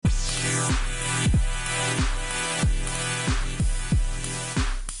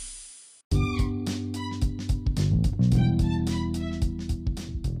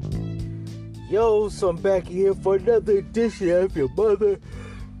Yo, so I'm back here for another edition of your mother.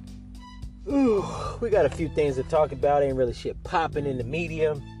 Ooh, we got a few things to talk about. Ain't really shit popping in the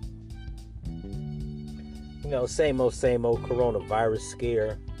media. You know, same old coronavirus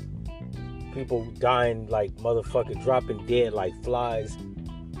scare. People dying like motherfuckers, dropping dead like flies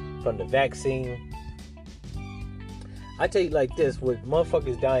from the vaccine. I tell you like this, with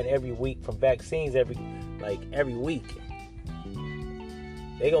motherfuckers dying every week from vaccines every week,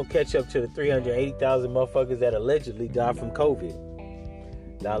 they gonna catch up to the 380,000 motherfuckers that allegedly died from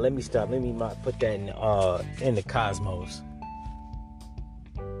COVID. Now let me stop. Let me put that in the cosmos.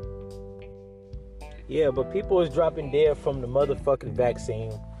 Yeah, but people is dropping dead from the motherfucking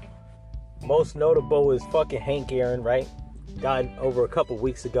vaccine. Most notable is fucking Hank Aaron, right? Died over a couple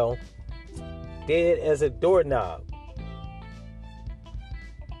weeks ago. Dead as a doorknob.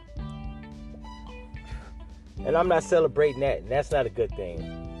 And I'm not celebrating that, and that's not a good thing.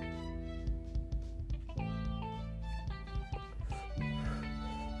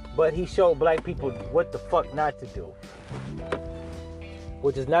 But he showed black people what the fuck not to do.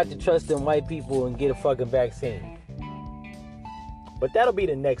 Which is not to trust in white people and get a fucking vaccine. But that'll be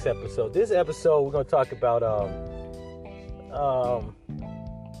the next episode. This episode, we're going to talk about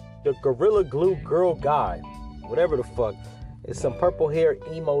the Gorilla Glue Girl guy. Whatever the fuck. It's some purple hair,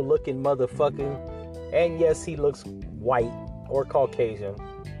 emo looking motherfucker. And yes, he looks white or Caucasian.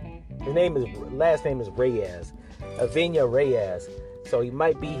 His last name is Reyes. Avenia Reyes. So he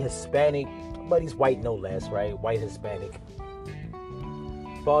might be Hispanic, but he's white no less, right? White Hispanic.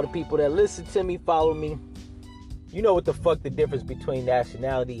 For all the people that listen to me, follow me, you know what the fuck the difference between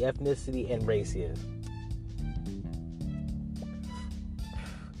nationality, ethnicity, and race is.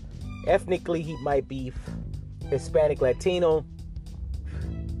 Ethnically, he might be Hispanic, Latino.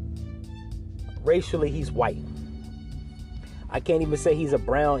 Racially, he's white. I can't even say he's a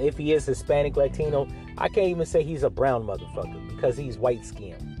brown. If he is Hispanic, Latino, I can't even say he's a brown motherfucker because he's white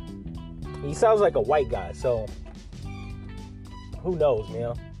skinned. He sounds like a white guy, so who knows,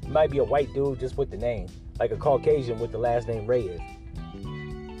 man? He might be a white dude just with the name, like a Caucasian with the last name Reyes.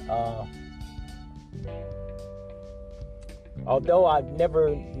 Although I've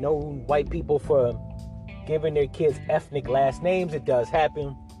never known white people for giving their kids ethnic last names, it does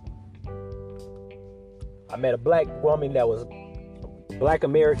happen. I met a black woman that was black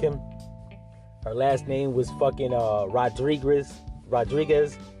American. Her last name was fucking Rodriguez.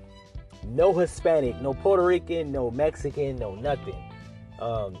 No Hispanic, no Puerto Rican, no Mexican, no nothing.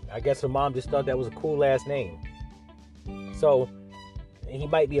 I guess her mom just thought that was a cool last name. So, he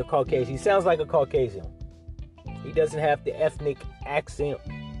might be a Caucasian. He sounds like a Caucasian. He doesn't have the ethnic accent.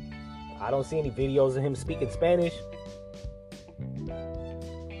 I don't see any videos of him speaking Spanish.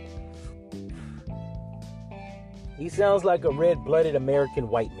 He sounds like a red-blooded American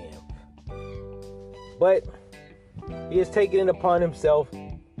white man. But he has taken it upon himself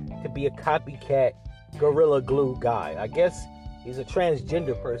to be a copycat Gorilla Glue guy. I guess he's a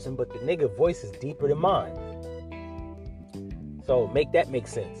transgender person, but the nigga voice is deeper than mine. So make that make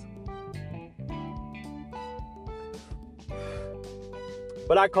sense.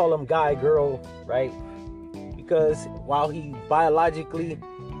 But I call him guy, girl, right? Because while he biologically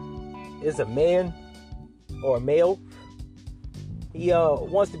is a man, or a male, he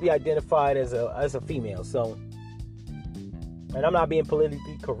wants to be identified as a female. So, and I'm not being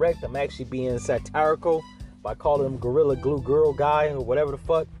politically correct. I'm actually being satirical by calling him Gorilla Glue Girl guy or whatever the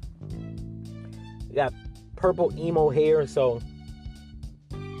fuck. He got purple emo hair, so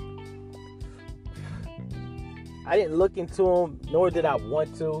I didn't look into him, nor did I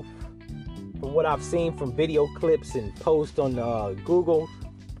want to. From what I've seen from video clips and posts on Google,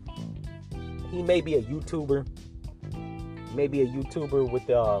 he may be a YouTuber. Maybe a YouTuber with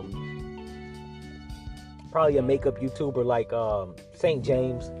probably a makeup YouTuber like St.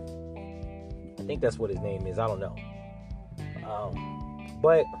 James. I think that's what his name is. I don't know.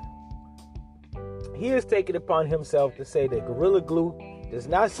 But he is taking it upon himself to say that Gorilla Glue does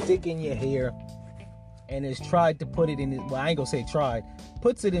not stick in your hair and has tried to put it in his, well, I ain't gonna say tried,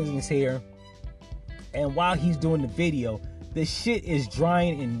 puts it in his hair, and while he's doing the video, the shit is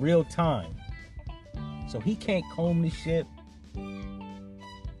drying in real time. So he can't comb this shit. And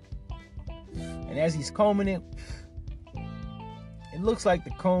as he's combing it, it looks like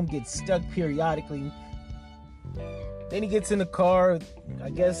the comb gets stuck periodically. Then he gets in the car, I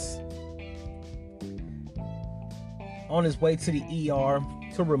guess, on his way to the ER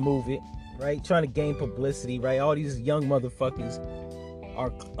to remove it, right? Trying to gain publicity, right? All these young motherfuckers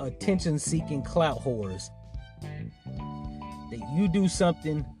are attention-seeking clout whores. That you do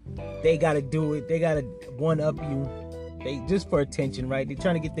something, they gotta do it. They gotta one-up you. They just for attention, right? They're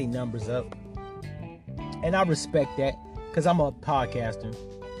trying to get their numbers up. And I respect that, because I'm a podcaster.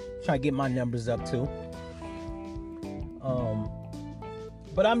 Trying to get my numbers up too.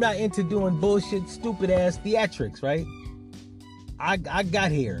 But I'm not into doing bullshit, stupid ass theatrics, right? I got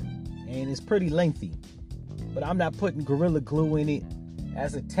here, and it's pretty lengthy. But I'm not putting Gorilla Glue in it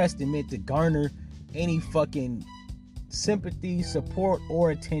as a testament to garner any fucking sympathy, support,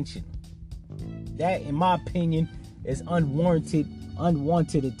 or attention. That, in my opinion, is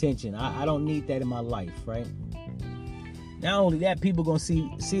unwanted attention. I don't need that in my life, right? Not only that, people gonna see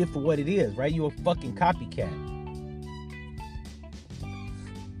it for what it is, right? You're a fucking copycat.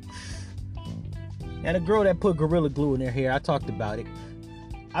 Now, the girl that put Gorilla Glue in her hair, I talked about it.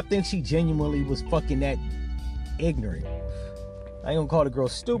 I think she genuinely was fucking that ignorant. I ain't gonna call the girl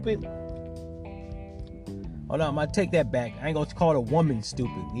stupid. Oh no, I'm gonna take that back. I ain't gonna call the woman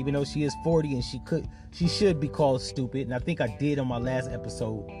stupid, even though she is 40 and she should be called stupid. And I think I did on my last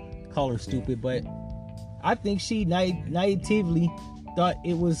episode call her stupid, but I think she naively thought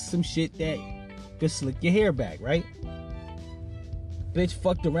it was some shit that could slick your hair back, right? Bitch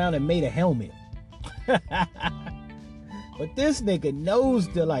fucked around and made a helmet. But this nigga knows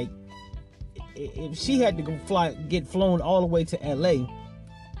the, like, if she had to get flown all the way to LA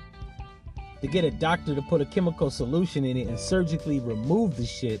to get a doctor to put a chemical solution in it and surgically remove the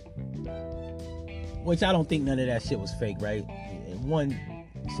shit, which I don't think none of that shit was fake, right? And one,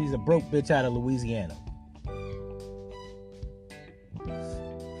 she's a broke bitch out of Louisiana.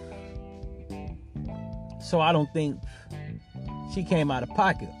 So I don't think she came out of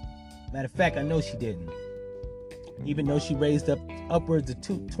pocket. Matter of fact, I know she didn't. Even though she raised up upwards of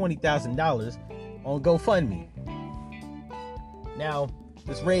 $20,000 on GoFundMe. Now,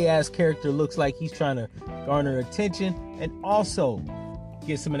 this Ray-ass character looks like he's trying to garner attention and also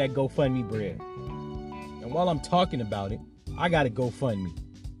get some of that GoFundMe bread. And while I'm talking about it, I got a GoFundMe,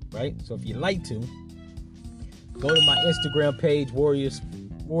 right? So if you'd like to, go to my Instagram page, Warrior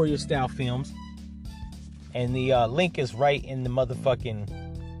Style Films. And the link is right in the motherfucking...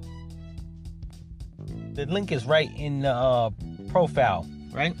 The link is right in the profile,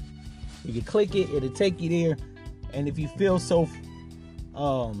 right? You can click it, it'll take you there. And if you feel so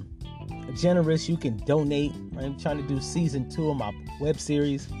generous, you can donate. Right? I'm trying to do season 2 of my web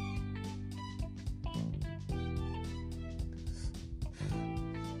series.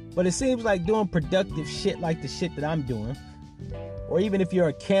 But it seems like doing productive shit like the shit that I'm doing, or even if you're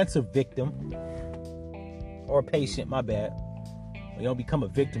a cancer victim, or a patient, my bad. You don't become a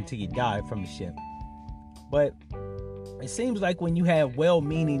victim till you die from the shit. But it seems like when you have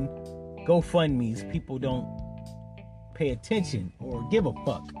well-meaning GoFundMes, people don't pay attention or give a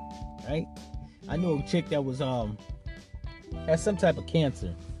fuck, right? I knew a chick that was had some type of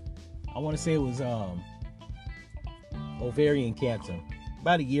cancer. I want to say it was ovarian cancer.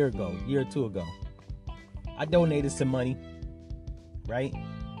 About a year or two ago. I donated some money, right?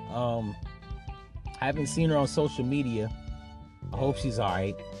 I haven't seen her on social media. I hope she's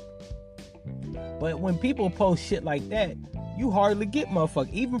alright. But when people post shit like that, you hardly get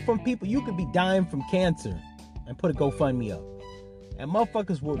motherfuckers. Even from people, you could be dying from cancer and put a GoFundMe up. And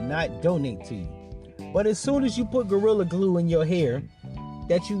motherfuckers will not donate to you. But as soon as you put Gorilla Glue in your hair,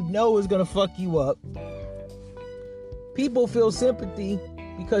 that you know is going to fuck you up, people feel sympathy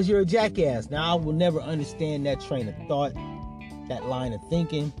because you're a jackass. Now, I will never understand that train of thought, that line of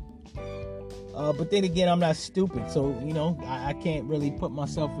thinking. But then again, I'm not stupid. So, you know, I can't really put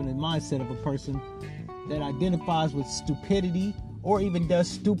myself in the mindset of a person that identifies with stupidity or even does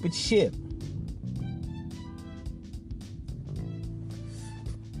stupid shit.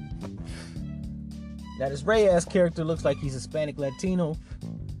 Now, this Ray-ass character looks like he's Hispanic Latino.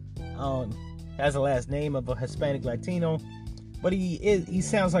 Has the last name of a Hispanic Latino. But he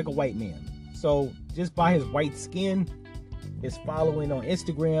sounds like a white man. So, just by his white skin, his following on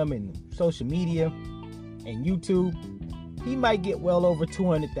Instagram and social media and YouTube, he might get well over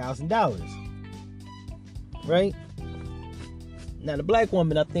 $200,000. Right? Now, the black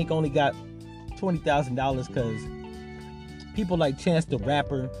woman, I think, only got $20,000 because people like Chance the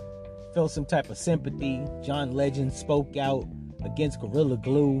Rapper felt some type of sympathy. John Legend spoke out against Gorilla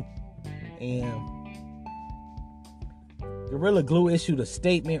Glue, and Gorilla Glue issued a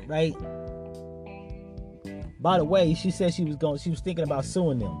statement, right? By the way, she said she was thinking about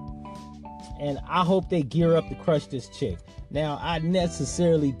suing them. And I hope they gear up to crush this chick. Now, I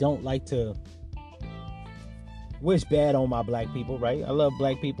necessarily don't like to wish bad on my black people, right? I love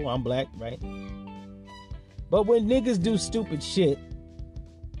black people. I'm black, right? But when niggas do stupid shit,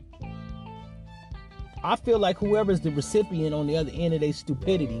 I feel like whoever's the recipient on the other end of their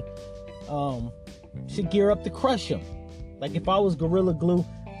stupidity should gear up to crush them. Like if I was Gorilla Glue,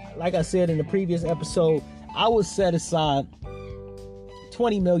 like I said in the previous episode, I would set aside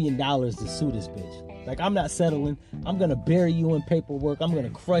 $20 million to sue this bitch. Like, I'm not settling. I'm going to bury you in paperwork. I'm going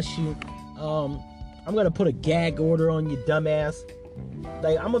to crush you. I'm going to put a gag order on you, dumbass.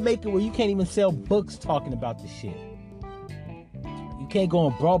 Like, I'm going to make it where you can't even sell books talking about this shit. You can't go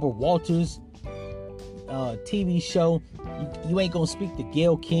on Barbara Walters' TV show. You ain't going to speak to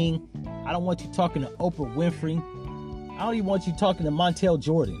Gayle King. I don't want you talking to Oprah Winfrey. I don't even want you talking to Montel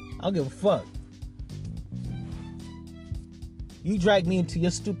Jordan. I don't give a fuck. You drag me into your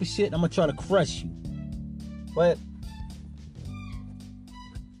stupid shit, I'm going to try to crush you. But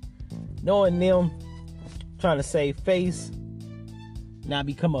knowing them trying to save face, not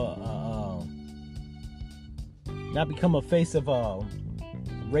become a face of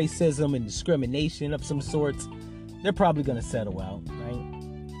racism and discrimination of some sorts, they're probably gonna settle out, right?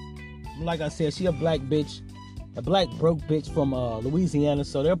 Like I said, she a black bitch, a black broke bitch from Louisiana,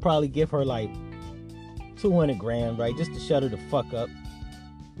 so they'll probably give her like $200,000, right, just to shut her the fuck up.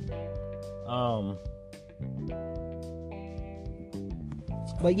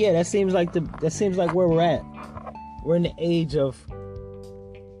 But yeah, that seems like where we're at. We're in the age of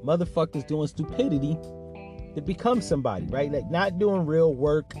motherfuckers doing stupidity to become somebody, right? Like, not doing real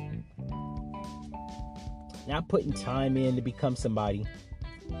work, not putting time in to become somebody,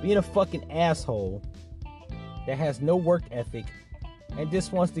 being a fucking asshole that has no work ethic and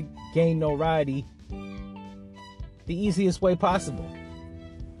just wants to gain notoriety the easiest way possible.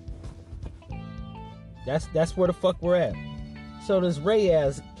 That's where the fuck we're at. So this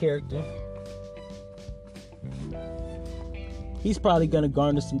Reyes character, he's probably gonna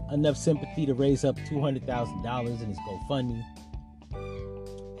garner enough sympathy to raise up $200,000 in his GoFundMe.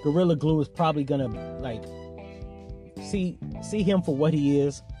 Gorilla Glue is probably gonna like see him for what he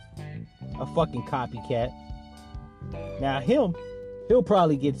is, a fucking copycat. Now he'll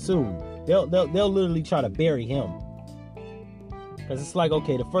probably get sued. They'll literally try to bury him, because it's like,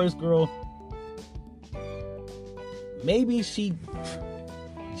 okay, the first girl, maybe she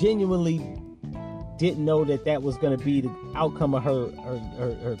genuinely didn't know that was going to be the outcome of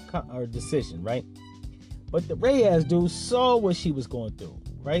her decision, right? But the Reyes dude saw what she was going through,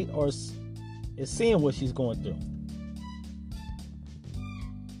 right? Or is seeing what she's going through.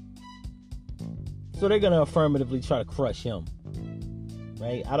 So they're going to affirmatively try to crush him,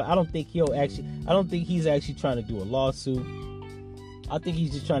 right? I don't think he's actually trying to do a lawsuit. I think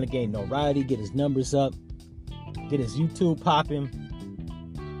he's just trying to gain notoriety, get his numbers up, get his YouTube popping.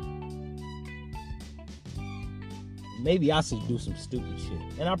 Maybe I should do some stupid shit,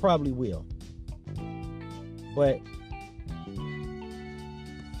 and I probably will. But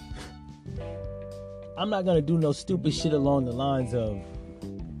I'm not gonna do no stupid shit along the lines of,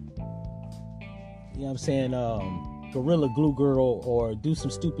 you know what I'm saying, Gorilla Glue Girl, or do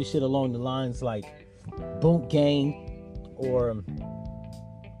some stupid shit along the lines like Boot Gang, or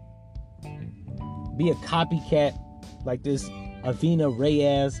be a copycat like this Avina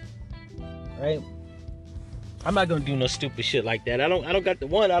Reyes, right? I'm not gonna do no stupid shit like that. I don't got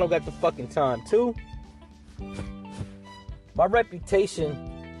the fucking time. Two, my reputation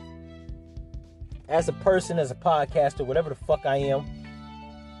as a person, as a podcaster, whatever the fuck I am,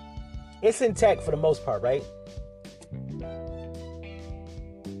 it's intact for the most part, right?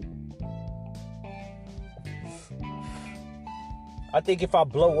 I think if I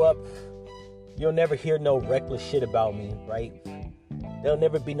blow up, you'll never hear no reckless shit about me, right? There'll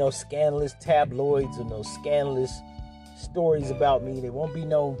never be no scandalous tabloids or no scandalous stories about me. There won't be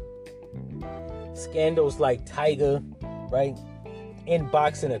no scandals like Tiger, right?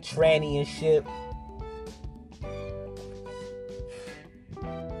 Inboxing a tranny and shit.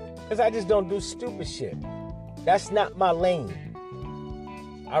 Because I just don't do stupid shit. That's not my lane.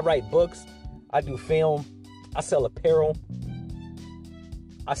 I write books. I do film. I sell apparel.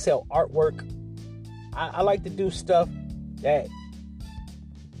 I sell artwork. I like to do stuff that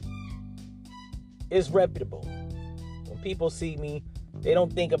is reputable. When people see me, they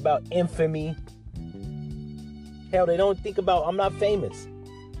don't think about infamy. Hell, they don't think about, I'm not famous.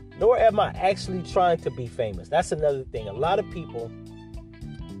 Nor am I actually trying to be famous. That's another thing. A lot of people,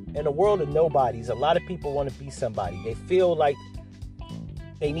 in a world of nobodies, a lot of people want to be somebody. They feel like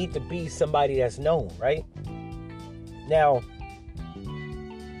they need to be somebody that's known, right? Now,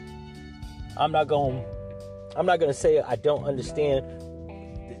 I'm not going to say I don't understand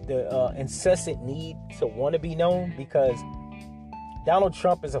the incessant need to want to be known, because Donald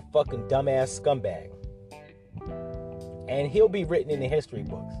Trump is a fucking dumbass scumbag. And he'll be written in the history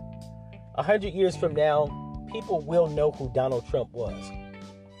books. 100 years from now, people will know who Donald Trump was.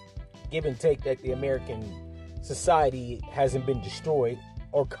 Give and take that the American society hasn't been destroyed.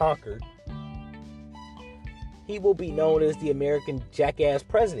 or conquered, he will be known as the American jackass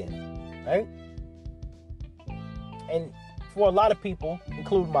president, right? And for a lot of people,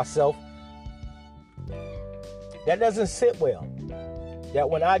 including myself, that doesn't sit well. That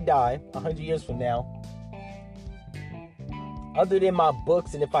when I die 100 years from now, other than my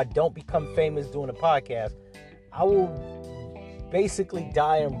books, and if I don't become famous doing a podcast, I will basically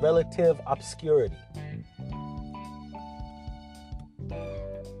die in relative obscurity.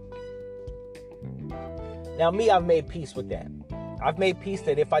 Now, me, I've made peace with that. I've made peace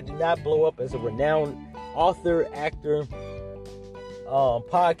that if I do not blow up as a renowned author, actor,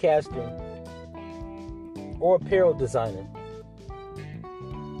 podcaster, or apparel designer,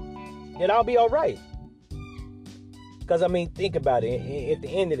 then I'll be all right. Because, I mean, think about it. At the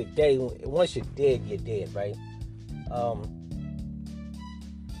end of the day, once you're dead, right?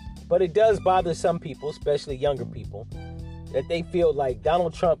 But it does bother some people, especially younger people, that they feel like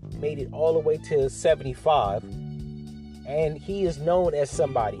Donald Trump made it all the way to 75, and he is known as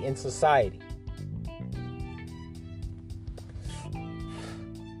somebody in society.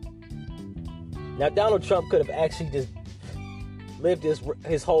 Now, Donald Trump could have actually just lived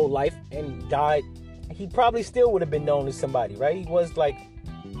his whole life and died. He probably still would have been known as somebody, right? He was like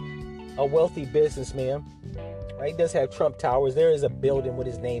a wealthy businessman, right? He does have Trump Towers. There is a building with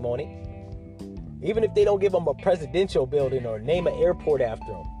his name on it. Even if they don't give him a presidential building or name an airport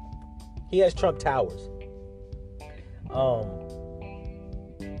after him, he has Trump Towers.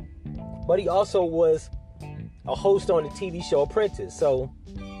 But he also was a host on the TV show Apprentice. So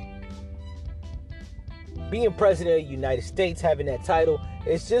being president of the United States, having that title,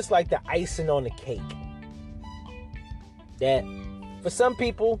 it's just like the icing on the cake. That for some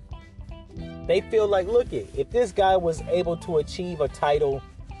people, they feel like, look it, if this guy was able to achieve a title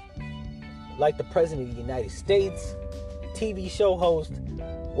like the president of the United States, TV show host,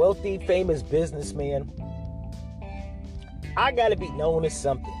 wealthy, famous businessman, I gotta be known as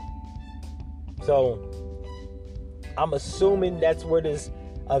something. So I'm assuming that's where this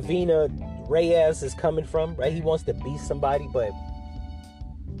Avina Reyes is coming from, right? He wants to be somebody, but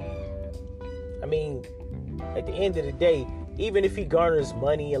I mean, at the end of the day, even if he garners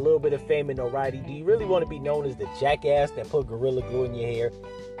money, a little bit of fame and notoriety, do you really want to be known as the jackass that put Gorilla Glue in your hair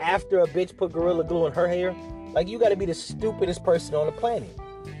after a bitch put Gorilla Glue in her hair? Like, you got to be the stupidest person on the planet.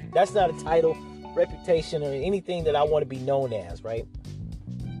 That's not a title, reputation, or anything that I want to be known as, right?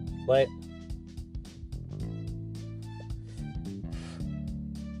 But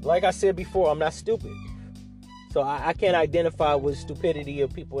like I said before, I'm not stupid. So I can't identify with stupidity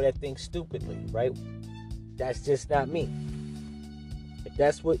of people that think stupidly, right? That's just not me. If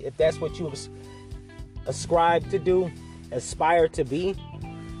that's what you ascribe to do, aspire to be,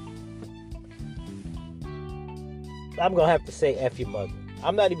 I'm gonna have to say F your mother.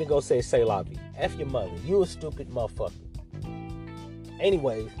 I'm not even gonna say la vie. F your mother. You a stupid motherfucker.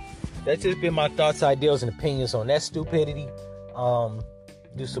 Anyways, that's just been my thoughts, ideals, and opinions on that stupidity.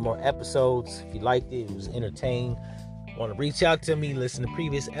 Do some more episodes. If you liked it, it was entertaining, want to reach out to me, listen to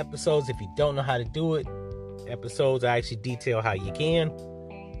previous episodes. If you don't know how to do it, episodes I actually detail how you can.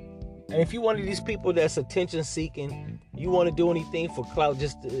 And if you're one of these people that's attention seeking, you want to do anything for clout,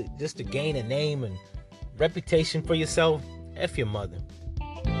 just to gain a name and reputation for yourself, F your mother.